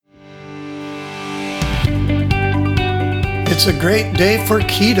It's a great day for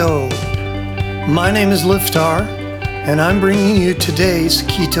keto. My name is Liftar, and I'm bringing you today's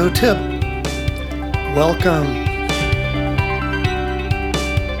keto tip. Welcome.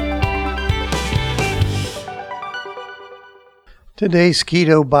 Today's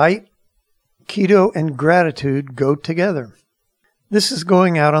keto bite: keto and gratitude go together. This is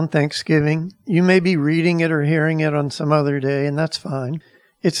going out on Thanksgiving. You may be reading it or hearing it on some other day, and that's fine.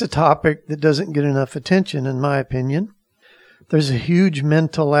 It's a topic that doesn't get enough attention, in my opinion. There's a huge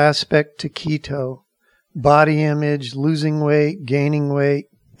mental aspect to keto. Body image, losing weight, gaining weight,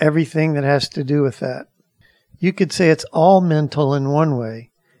 everything that has to do with that. You could say it's all mental in one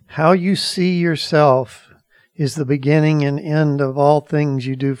way. How you see yourself is the beginning and end of all things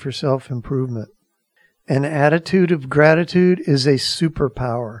you do for self-improvement. An attitude of gratitude is a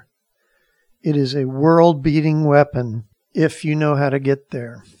superpower. It is a world-beating weapon if you know how to get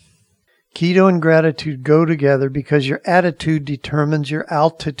there. Keto and gratitude go together because your attitude determines your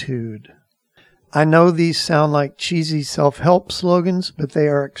altitude. I know these sound like cheesy self-help slogans, but they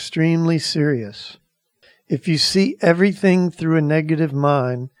are extremely serious. If you see everything through a negative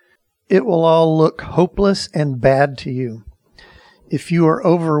mind, it will all look hopeless and bad to you. If you are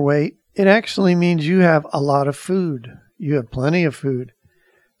overweight, it actually means you have a lot of food. You have plenty of food.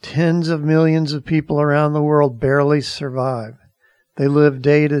 Tens of millions of people around the world barely survive. They live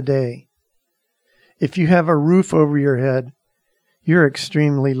day to day. If you have a roof over your head, you're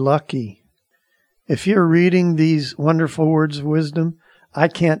extremely lucky. If you're reading these wonderful words of wisdom, I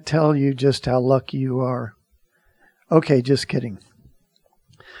can't tell you just how lucky you are. Okay, just kidding.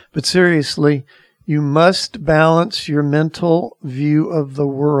 But seriously, you must balance your mental view of the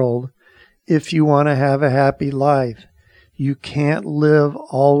world if you want to have a happy life. You can't live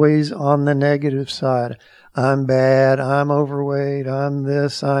always on the negative side. I'm bad, I'm overweight, I'm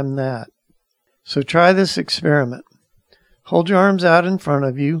this, I'm that. So try this experiment. Hold your arms out in front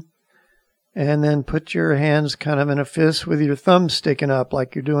of you and then put your hands kind of in a fist with your thumbs sticking up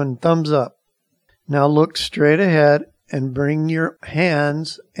like you're doing thumbs up. Now look straight ahead and bring your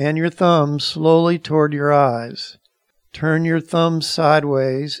hands and your thumbs slowly toward your eyes. Turn your thumbs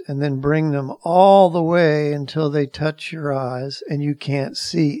sideways and then bring them all the way until they touch your eyes and you can't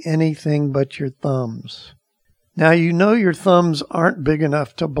see anything but your thumbs. Now you know your thumbs aren't big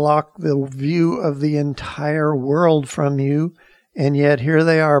enough to block the view of the entire world from you, and yet here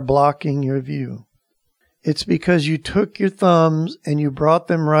they are blocking your view. It's because you took your thumbs and you brought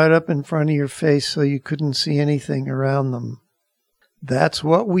them right up in front of your face so you couldn't see anything around them. That's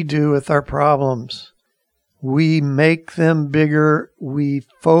what we do with our problems. We make them bigger, we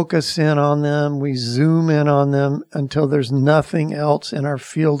focus in on them, we zoom in on them until there's nothing else in our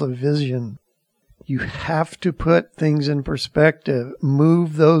field of vision. You have to put things in perspective.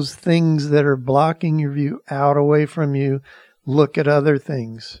 Move those things that are blocking your view out away from you. Look at other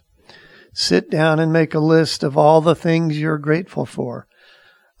things. Sit down and make a list of all the things you're grateful for.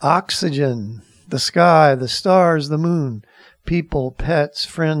 Oxygen, the sky, the stars, the moon, people, pets,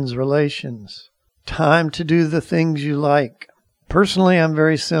 friends, relations. Time to do the things you like. Personally, I'm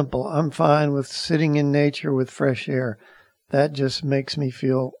very simple. I'm fine with sitting in nature with fresh air. That just makes me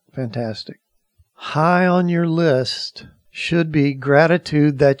feel fantastic. High on your list should be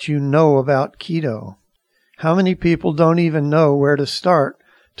gratitude that you know about keto. How many people don't even know where to start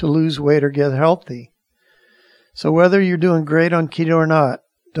to lose weight or get healthy? So whether you're doing great on keto or not,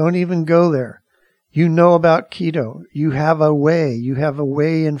 don't even go there. You know about keto. You have a way. You have a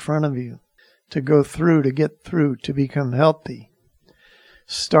way in front of you to go through, to get through, to become healthy.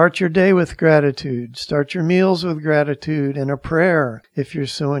 Start your day with gratitude. Start your meals with gratitude and a prayer if you're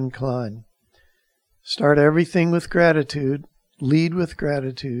so inclined. Start everything with gratitude. Lead with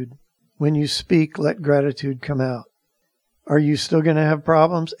gratitude. When you speak, let gratitude come out. Are you still going to have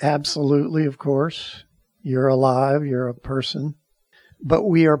problems? Absolutely, of course. You're alive. You're a person. But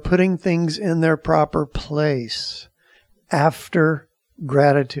we are putting things in their proper place after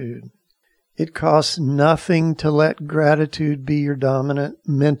gratitude. It costs nothing to let gratitude be your dominant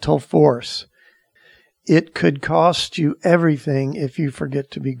mental force. It could cost you everything if you forget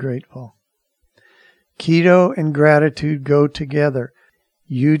to be grateful. Keto and gratitude go together.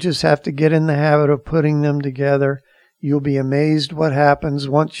 You just have to get in the habit of putting them together. You'll be amazed what happens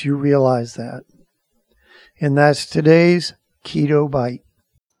once you realize that. And that's today's Keto Bite.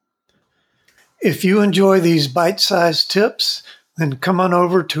 If you enjoy these bite-sized tips, then come on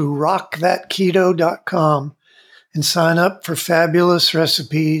over to rockthatketo.com and sign up for fabulous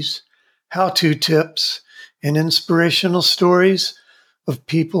recipes, how-to tips, and inspirational stories of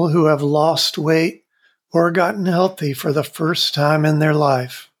people who have lost weight or gotten healthy for the first time in their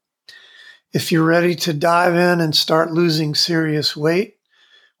life. If you're ready to dive in and start losing serious weight,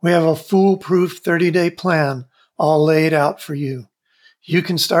 we have a foolproof 30-day plan all laid out for you. You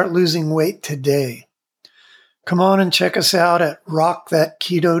can start losing weight today. Come on and check us out at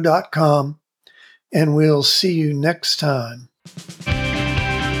rockthatketo.com, and we'll see you next time.